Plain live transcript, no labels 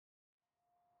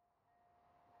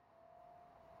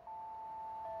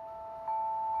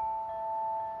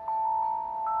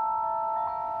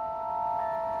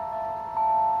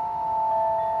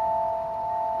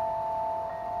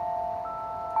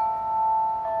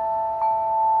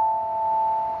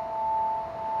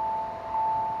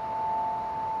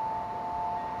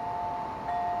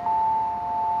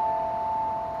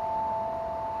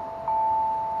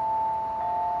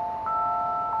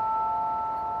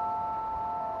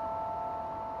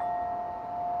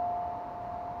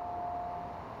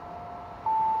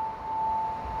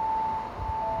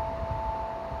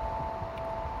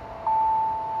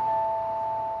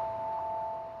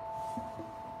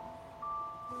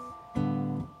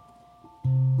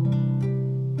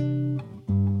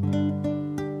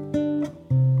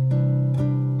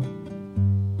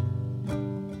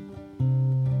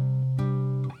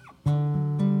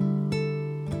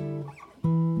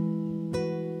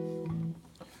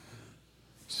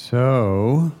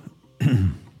So,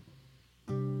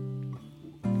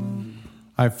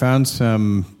 I found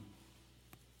some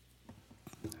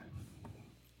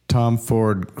Tom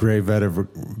Ford Gray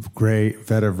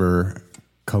Vetiver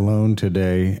Cologne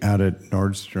today out at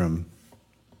Nordstrom.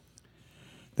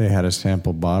 They had a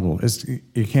sample bottle.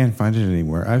 You can't find it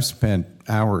anywhere. I've spent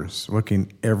hours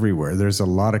looking everywhere. There's a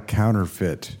lot of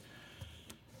counterfeit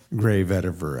Gray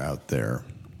Vetiver out there.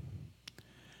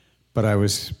 But I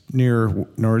was near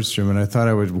Nordstrom, and I thought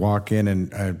I would walk in,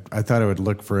 and I thought I would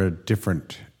look for a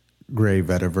different Gray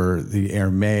Vetiver, the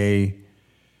Hermé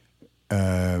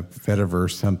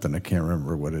Vetiver something. I can't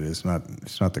remember what it is.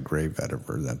 It's not the Gray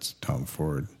Vetiver. That's Tom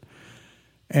Ford.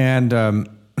 And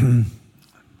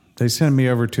they sent me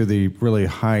over to the really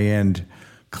high-end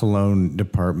cologne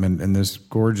department, and this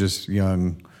gorgeous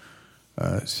young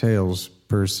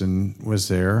salesperson was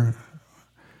there.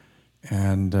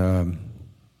 And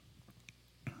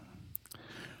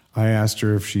I asked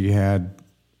her if she had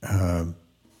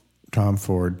Tom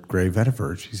Ford Gray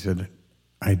Vetiver. She said,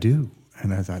 I do.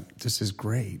 And I thought, this is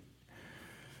great.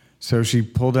 So she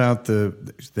pulled out they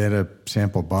had a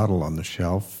sample bottle on the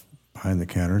shelf behind the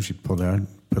counter. She pulled out,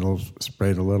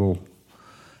 sprayed a little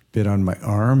bit on my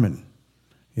arm and,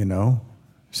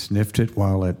 sniffed it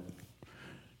while it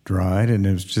dried. And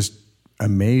it was just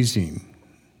amazing.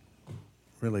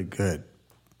 Really good.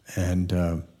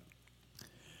 And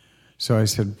so I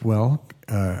said, well,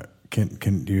 can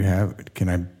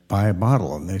I buy a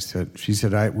bottle? And she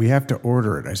said, we have to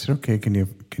order it. I said, okay, can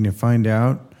you find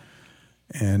out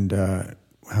and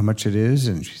how much it is?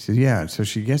 And she said, yeah. So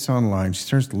she gets online, she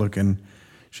starts looking.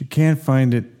 She can't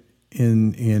find it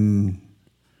in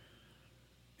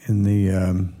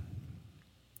the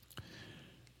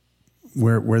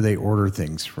where they order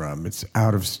things from. It's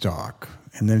out of stock.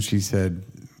 And then she said,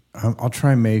 I'll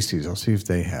try Macy's. I'll see if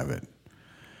they have it.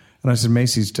 And I said,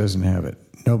 Macy's doesn't have it.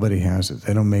 Nobody has it.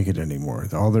 They don't make it anymore.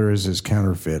 All there is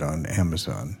counterfeit on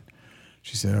Amazon.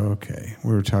 She said, okay.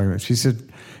 We were talking about, she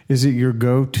said, is it your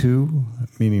go-to?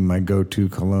 Meaning my go-to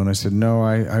cologne. I said, no,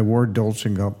 I wore Dolce &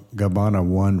 Gabbana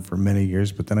 1 for many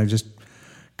years, but then I just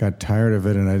got tired of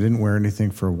it and I didn't wear anything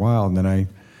for a while. And then I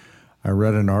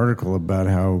read an article about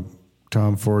how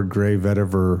Tom Ford Gray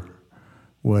Vetiver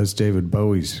was David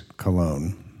Bowie's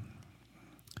cologne,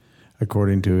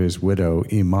 according to his widow,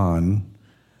 Iman.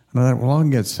 And I thought, well, I'll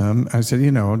get some. I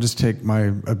said, I'll just take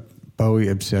my Bowie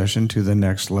obsession to the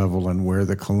next level and wear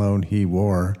the cologne he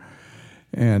wore.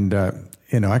 And,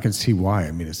 I can see why.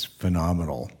 I mean, it's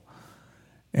phenomenal.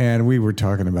 And we were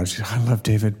talking about it. She said, I love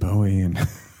David Bowie. And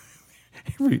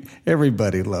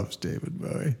everybody loves David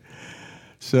Bowie.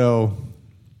 So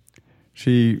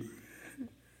she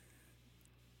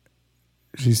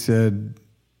said,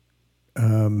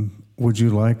 would you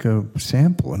like a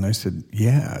sample? And I said,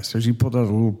 yeah. So she pulled out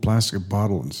a little plastic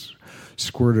bottle and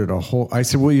squirted a whole. I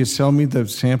said, will you sell me the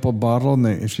sample bottle?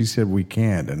 And she said, we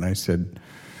can't. And I said,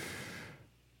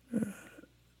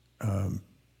 and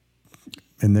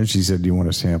then she said, do you want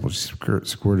a sample? She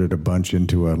squirted a bunch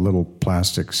into a little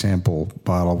plastic sample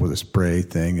bottle with a spray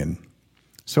thing. And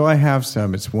so I have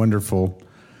some. It's wonderful.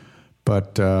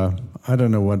 But I don't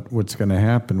know what's going to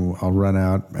happen. I'll run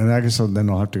out. And I guess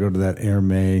then I'll have to go to that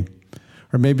Hermé.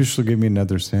 Or maybe she'll give me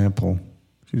another sample.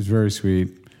 She's very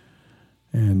sweet.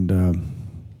 And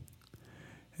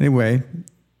anyway,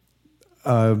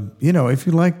 if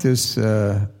you like this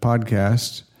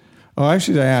podcast, I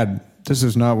should add, this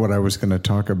is not what I was going to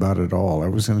talk about at all. I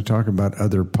was going to talk about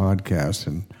other podcasts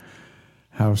and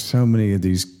how so many of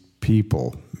these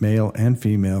people, male and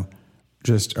female,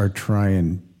 just are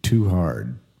trying too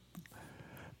hard.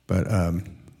 But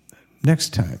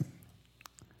next time.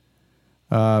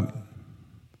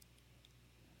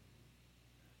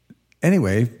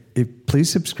 Anyway, please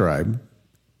subscribe,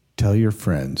 tell your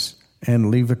friends,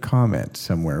 and leave a comment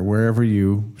somewhere, wherever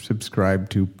you subscribe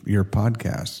to your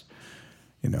podcast.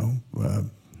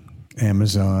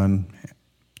 Amazon,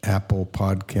 Apple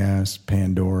Podcasts,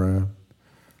 Pandora,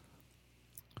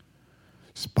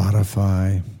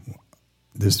 Spotify.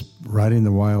 This Riding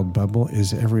the Wild Bubble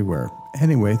is everywhere.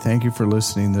 Anyway, thank you for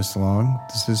listening this long.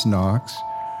 This is Knox,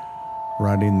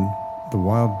 riding the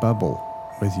wild bubble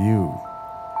with you.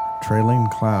 Trailing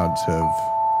clouds of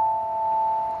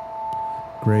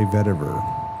Gray Vetiver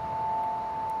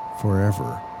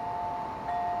forever.